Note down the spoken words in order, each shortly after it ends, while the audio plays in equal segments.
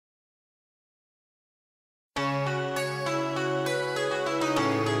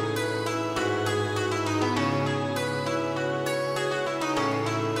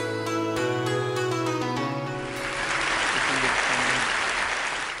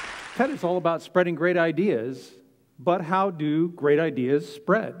TED is all about spreading great ideas, but how do great ideas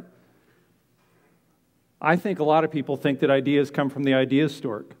spread? I think a lot of people think that ideas come from the idea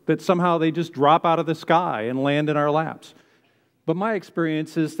stork, that somehow they just drop out of the sky and land in our laps. But my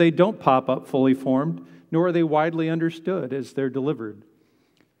experience is they don't pop up fully formed, nor are they widely understood as they're delivered.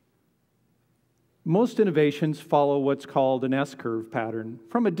 Most innovations follow what's called an S-curve pattern.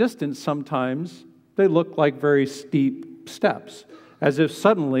 From a distance, sometimes they look like very steep steps, as if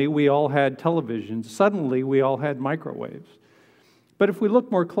suddenly we all had televisions, suddenly we all had microwaves. But if we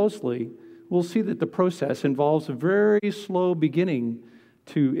look more closely, we'll see that the process involves a very slow beginning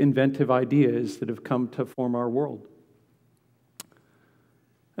to inventive ideas that have come to form our world.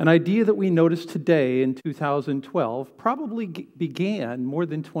 An idea that we notice today in 2012 probably began more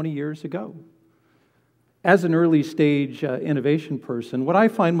than 20 years ago. As an early stage innovation person, what I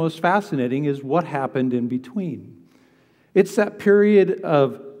find most fascinating is what happened in between. It's that period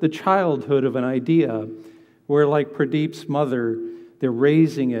of the childhood of an idea where, like Pradeep's mother, they're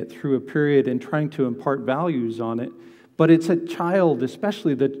raising it through a period and trying to impart values on it. But it's a child,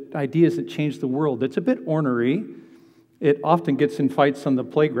 especially the ideas that change the world, that's a bit ornery. It often gets in fights on the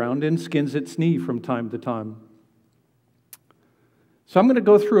playground and skins its knee from time to time. So I'm going to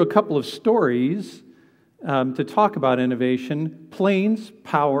go through a couple of stories to talk about innovation, planes,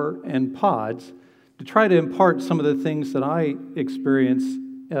 power, and pods, to try to impart some of the things that I experience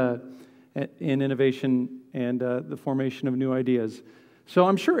in innovation and the formation of new ideas. So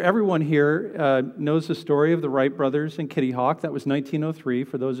I'm sure everyone here knows the story of the Wright brothers and Kitty Hawk. That was 1903,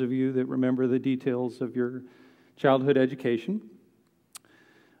 for those of you that remember the details of your childhood education.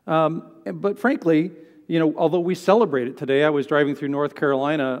 But frankly, although we celebrate it today, I was driving through North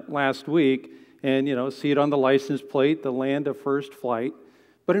Carolina last week and, see it on the license plate, the land of first flight.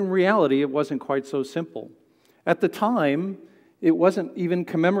 But in reality, it wasn't quite so simple. At the time, it wasn't even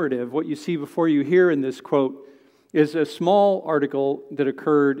commemorative. What you see before you here in this quote is a small article that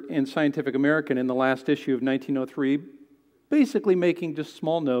occurred in Scientific American in the last issue of 1903, basically making just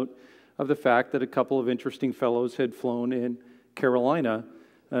small note of the fact that a couple of interesting fellows had flown in Carolina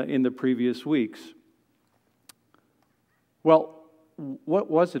in the previous weeks. Well, what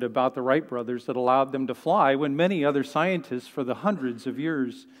was it about the Wright brothers that allowed them to fly when many other scientists for the hundreds of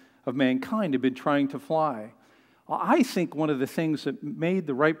years of mankind have been trying to fly? I think one of the things that made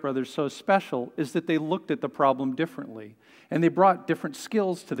the Wright brothers so special is that they looked at the problem differently, and they brought different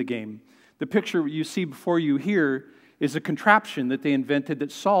skills to the game. The picture you see before you here is a contraption that they invented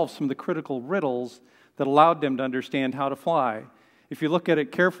that solved some of the critical riddles that allowed them to understand how to fly. If you look at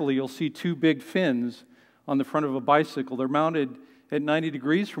it carefully, you'll see two big fins on the front of a bicycle. They're mounted at 90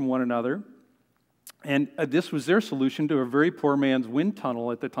 degrees from one another, and this was their solution to a very poor man's wind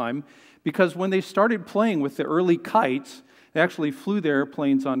tunnel at the time, because when they started playing with the early kites, they actually flew their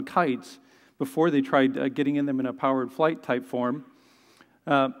airplanes on kites before they tried getting in them in a powered flight type form.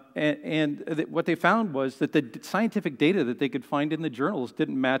 What they found was that the scientific data that they could find in the journals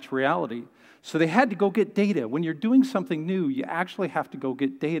didn't match reality. So they had to go get data. When you're doing something new, you actually have to go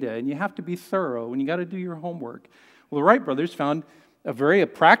get data, and you have to be thorough, and you got to do your homework. Well, the Wright brothers found a very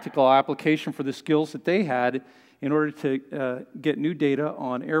practical application for the skills that they had in order to get new data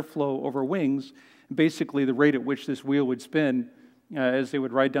on airflow over wings. Basically, the rate at which this wheel would spin as they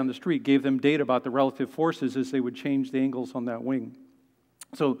would ride down the street gave them data about the relative forces as they would change the angles on that wing.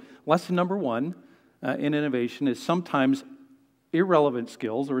 So lesson number one in innovation is sometimes irrelevant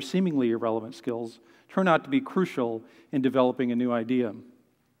skills or seemingly irrelevant skills turn out to be crucial in developing a new idea.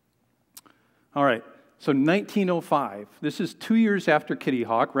 All right. So 1905, this is 2 years after Kitty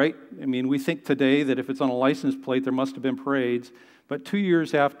Hawk, right? I mean, we think today that if it's on a license plate, there must have been parades. But 2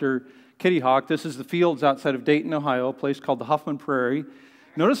 years after Kitty Hawk, this is the fields outside of Dayton, Ohio, a place called the Huffman Prairie.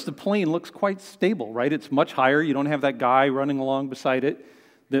 Notice the plane looks quite stable, right? It's much higher. You don't have that guy running along beside it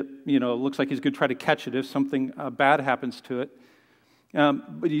that, looks like he's going to try to catch it if something bad happens to it.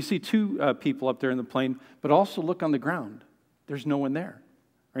 But you see two people up there in the plane, but also look on the ground. There's no one there.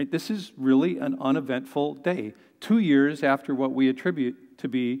 Right? This is really an uneventful day, 2 years after what we attribute to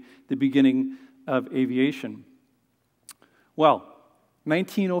be the beginning of aviation. Well,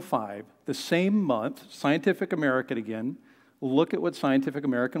 1905, the same month, Scientific American again, look at what Scientific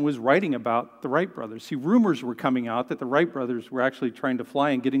American was writing about the Wright brothers. See, rumors were coming out that the Wright brothers were actually trying to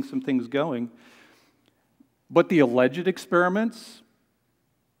fly and getting some things going. But the alleged experiments,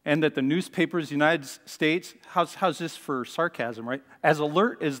 and that the newspapers of the United States, how's this for sarcasm, right? As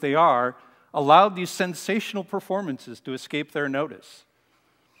alert as they are, allowed these sensational performances to escape their notice.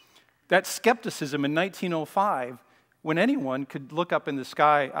 That skepticism in 1905 when anyone could look up in the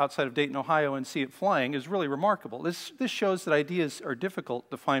sky outside of Dayton, Ohio and see it flying is really remarkable. This shows that ideas are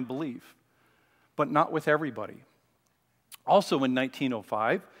difficult to find belief, but not with everybody. Also in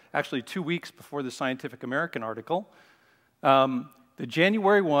 1905, actually 2 weeks before the Scientific American article, the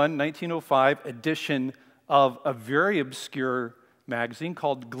January 1, 1905 edition of a very obscure magazine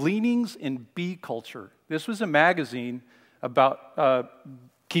called Gleanings in Bee Culture. This was a magazine about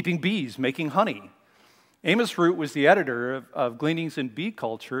keeping bees, making honey. Amos Root was the editor of Gleanings in Bee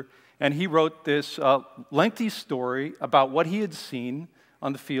Culture, and he wrote this lengthy story about what he had seen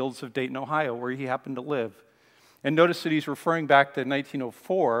on the fields of Dayton, Ohio, where he happened to live. And notice that he's referring back to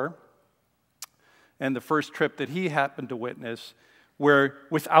 1904 and the first trip that he happened to witness, where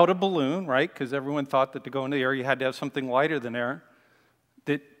without a balloon, right, because everyone thought that to go into the air you had to have something lighter than air,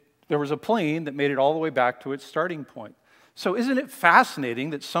 that there was a plane that made it all the way back to its starting point. So isn't it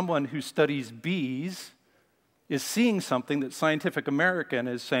fascinating that someone who studies bees is seeing something that Scientific American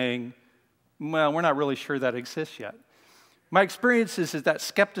is saying, well, we're not really sure that exists yet. My experience is that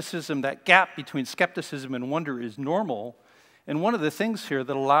skepticism, that gap between skepticism and wonder is normal. And one of the things here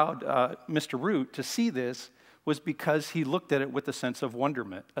that allowed Mr. Root to see this was because he looked at it with a sense of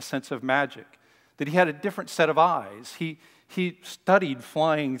wonderment, a sense of magic, that he had a different set of eyes. He studied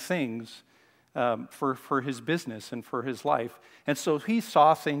flying things for his business and for his life. And so he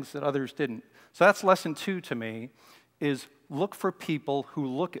saw things that others didn't. So that's lesson 2 to me, is look for people who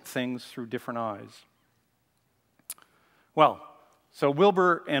look at things through different eyes. Well, so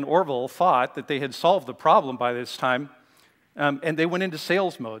Wilbur and Orville thought that they had solved the problem by this time, and they went into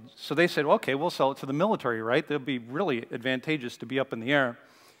sales mode. So they said, okay, we'll sell it to the military, right? It'll be really advantageous to be up in the air.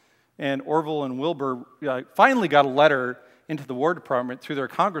 And Orville and Wilbur finally got a letter into the War Department through their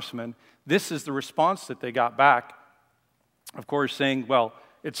congressman. This is the response that they got back, of course, saying, well,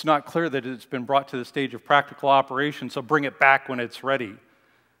 it's not clear that it's been brought to the stage of practical operation, so bring it back when it's ready.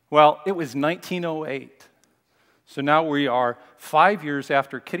 Well, it was 1908. So now we are 5 years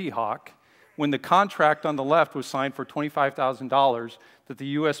after Kitty Hawk, when the contract on the left was signed for $25,000 that the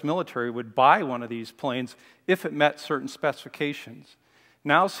U.S. military would buy one of these planes if it met certain specifications.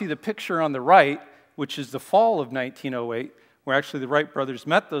 Now see the picture on the right, which is the fall of 1908, where actually the Wright brothers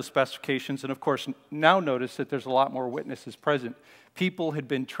met those specifications, and of course now notice that there's a lot more witnesses present. People had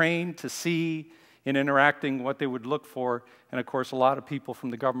been trained to see in interacting what they would look for, and of course a lot of people from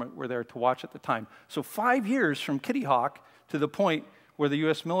the government were there to watch at the time. So 5 years from Kitty Hawk to the point where the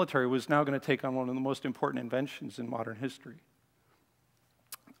U.S. military was now going to take on one of the most important inventions in modern history.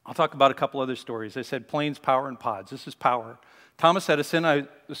 I'll talk about a couple other stories. I said planes, power, and pods. This is power. Thomas Edison, I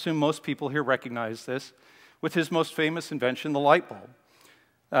assume most people here recognize this, with his most famous invention, the light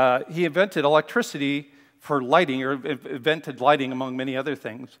bulb. He invented electricity for lighting, or invented lighting among many other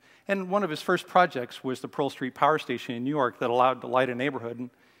things. And one of his first projects was the Pearl Street Power Station in New York that allowed to light a neighborhood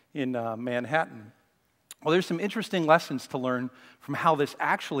in Manhattan. Well, there's some interesting lessons to learn from how this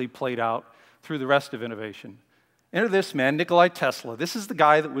actually played out through the rest of innovation. Enter this man, Nikola Tesla. This is the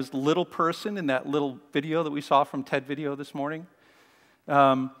guy that was the little person in that little video that we saw from TED Video this morning.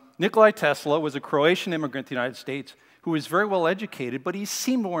 Nikola Tesla was a Croatian immigrant to the United States who was very well educated, but he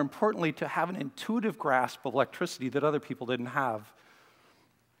seemed more importantly to have an intuitive grasp of electricity that other people didn't have.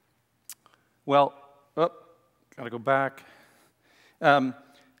 Well, gotta go back.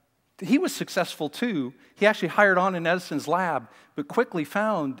 He was successful too. He actually hired on in Edison's lab, but quickly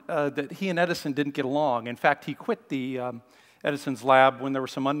found that he and Edison didn't get along. In fact, he quit the Edison's lab when there were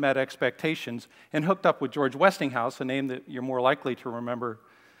some unmet expectations and hooked up with George Westinghouse, a name that you're more likely to remember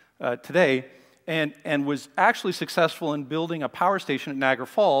today, and was actually successful in building a power station at Niagara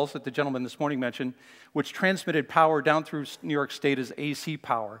Falls that the gentleman this morning mentioned, which transmitted power down through New York State as AC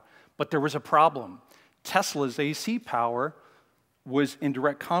power. But there was a problem. Tesla's AC power was in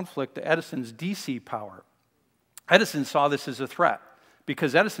direct conflict to Edison's DC power. Edison saw this as a threat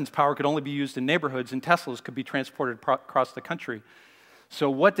because Edison's power could only be used in neighborhoods and Tesla's could be transported across the country.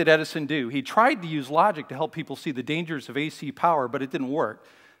 So what did Edison do? He tried to use logic to help people see the dangers of AC power, but it didn't work.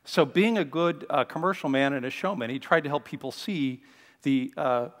 So being a good commercial man and a showman, he tried to help people see the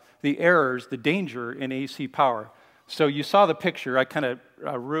errors, the danger in AC power. So you saw the picture. I kind of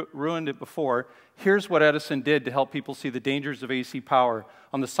ruined it before. Here's what Edison did to help people see the dangers of AC power.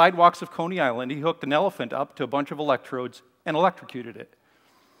 On the sidewalks of Coney Island, he hooked an elephant up to a bunch of electrodes and electrocuted it.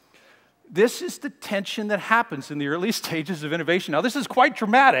 This is the tension that happens in the early stages of innovation. Now, this is quite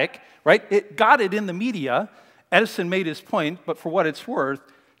dramatic, right? It got it in the media. Edison made his point, but for what it's worth,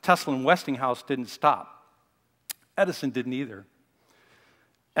 Tesla and Westinghouse didn't stop. Edison didn't either.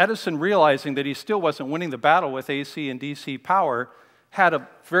 Edison, realizing that he still wasn't winning the battle with AC and DC power, had a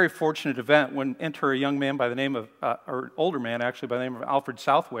very fortunate event when enter a young man by the name of, or an older man actually by the name of Alfred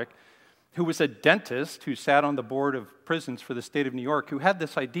Southwick, who was a dentist who sat on the board of prisons for the state of New York, who had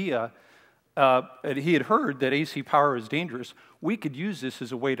this idea, and he had heard that AC power is dangerous. We could use this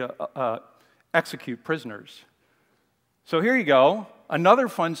as a way to execute prisoners. So here you go, another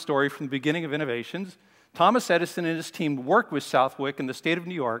fun story from the beginning of innovations. Thomas Edison and his team worked with Southwick in the state of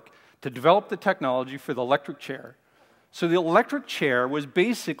New York to develop the technology for the electric chair. So the electric chair was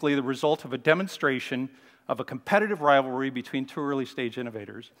basically the result of a demonstration of a competitive rivalry between two early stage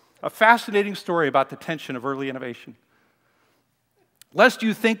innovators. A fascinating story about the tension of early innovation. Lest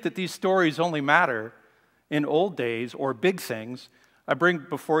you think that these stories only matter in old days or big things, I bring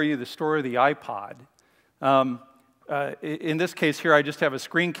before you the story of the iPod. In this case here, I just have a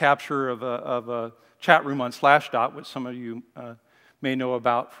screen capture of a chat room on Slashdot, which some of you may know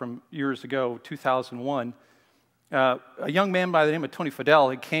about from years ago, 2001. A young man by the name of Tony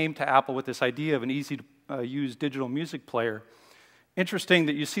Fadell, he came to Apple with this idea of an easy-to-use digital music player. Interesting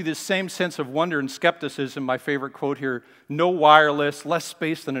that you see this same sense of wonder and skepticism, my favorite quote here, no wireless, less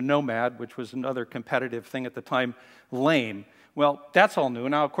space than a Nomad, which was another competitive thing at the time, lame. Well, that's all new.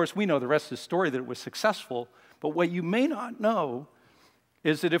 Now, of course, we know the rest of the story, that it was successful, but what you may not know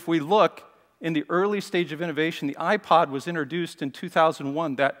is that if we look in the early stage of innovation, the iPod was introduced in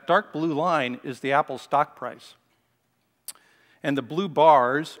 2001. That dark blue line is the Apple stock price. And the blue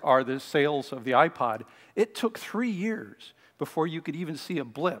bars are the sales of the iPod. It took 3 years before you could even see a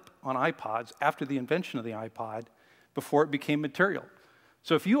blip on iPods after the invention of the iPod, before it became material.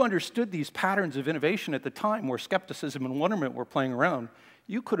 So if you understood these patterns of innovation at the time where skepticism and wonderment were playing around,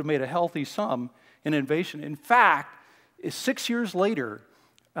 you could have made a healthy sum in innovation. In fact, 6 years later,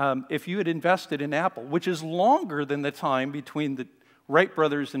 if you had invested in Apple, which is longer than the time between the Wright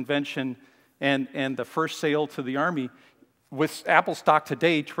brothers' invention and the first sale to the Army, with Apple stock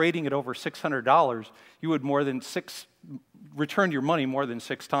today trading at over $600, you would return your money more than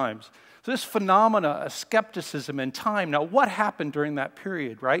 6 times. So this phenomena of skepticism and time. Now, what happened during that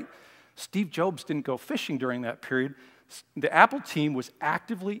period, right? Steve Jobs didn't go fishing during that period. The Apple team was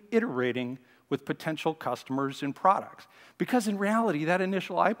actively iterating with potential customers and products. Because in reality, that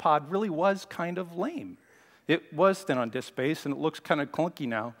initial iPod really was kind of lame. It was thin on disk space, and it looks kind of clunky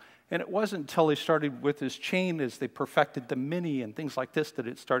now. And it wasn't until they started with this chain as they perfected the Mini and things like this that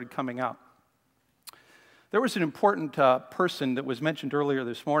it started coming out. There was an important person that was mentioned earlier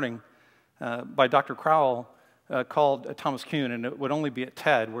this morning by Dr. Crowell called Thomas Kuhn, and it would only be at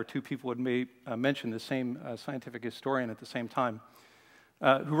TED where two people would mention the same scientific historian at the same time,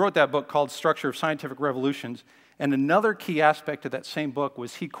 who wrote that book called Structure of Scientific Revolutions. And another key aspect of that same book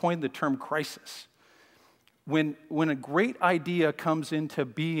was he coined the term crisis. When a great idea comes into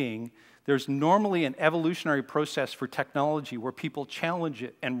being, there's normally an evolutionary process for technology where people challenge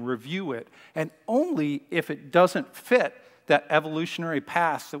it and review it, and only if it doesn't fit that evolutionary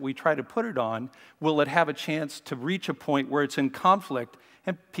path that we try to put it on will it have a chance to reach a point where it's in conflict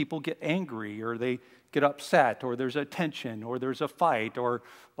and people get angry or they get upset or there's a tension or there's a fight or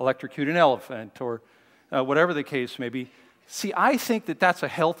electrocute an elephant or whatever the case may be. See, I think that that's a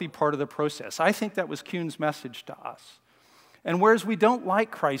healthy part of the process. I think that was Kuhn's message to us. And whereas we don't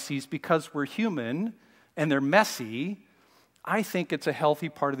like crises because we're human and they're messy, I think it's a healthy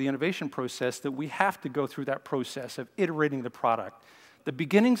part of the innovation process that we have to go through that process of iterating the product. The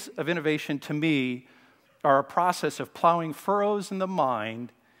beginnings of innovation, to me, are a process of plowing furrows in the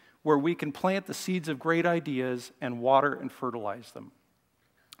mind where we can plant the seeds of great ideas and water and fertilize them.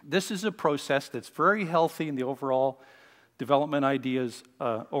 This is a process that's very healthy in the overall development ideas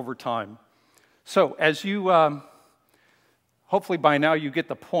over time. So as you, hopefully by now you get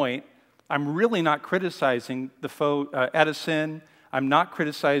the point, I'm really not criticizing Edison. I'm not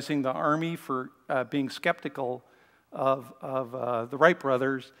criticizing the Army for being skeptical of the Wright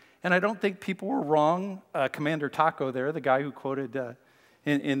brothers. And I don't think people were wrong. Commander Taco there, the guy who quoted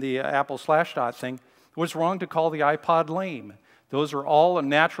in the Apple Slashdot thing, was wrong to call the iPod lame. Those are all a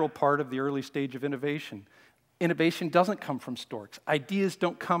natural part of the early stage of innovation. Innovation doesn't come from storks. Ideas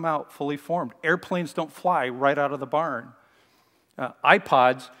don't come out fully formed. Airplanes don't fly right out of the barn.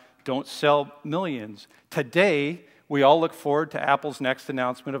 iPods don't sell millions. Today, we all look forward to Apple's next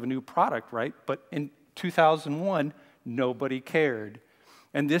announcement of a new product, right? But in 2001, nobody cared.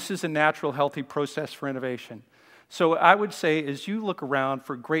 And this is a natural, healthy process for innovation. So I would say, as you look around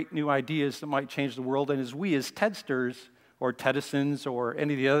for great new ideas that might change the world, and as we as TEDsters or TEDisons or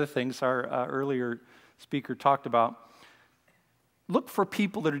any of the other things our earlier speaker talked about, look for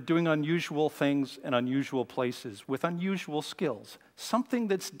people that are doing unusual things in unusual places with unusual skills, something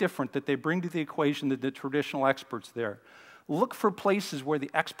that's different that they bring to the equation than the traditional experts there. Look for places where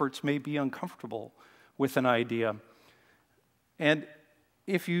the experts may be uncomfortable with an idea. And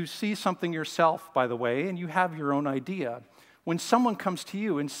if you see something yourself, by the way, and you have your own idea, when someone comes to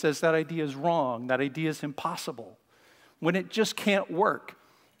you and says that idea is wrong, that idea is impossible, when it just can't work,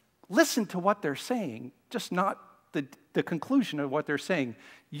 listen to what they're saying, just not the conclusion of what they're saying.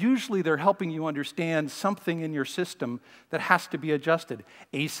 Usually they're helping you understand something in your system that has to be adjusted.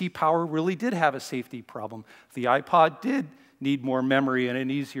 AC power really did have a safety problem. The iPod did need more memory and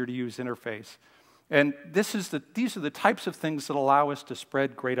an easier to use interface. And these are the types of things that allow us to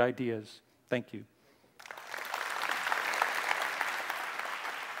spread great ideas. Thank you.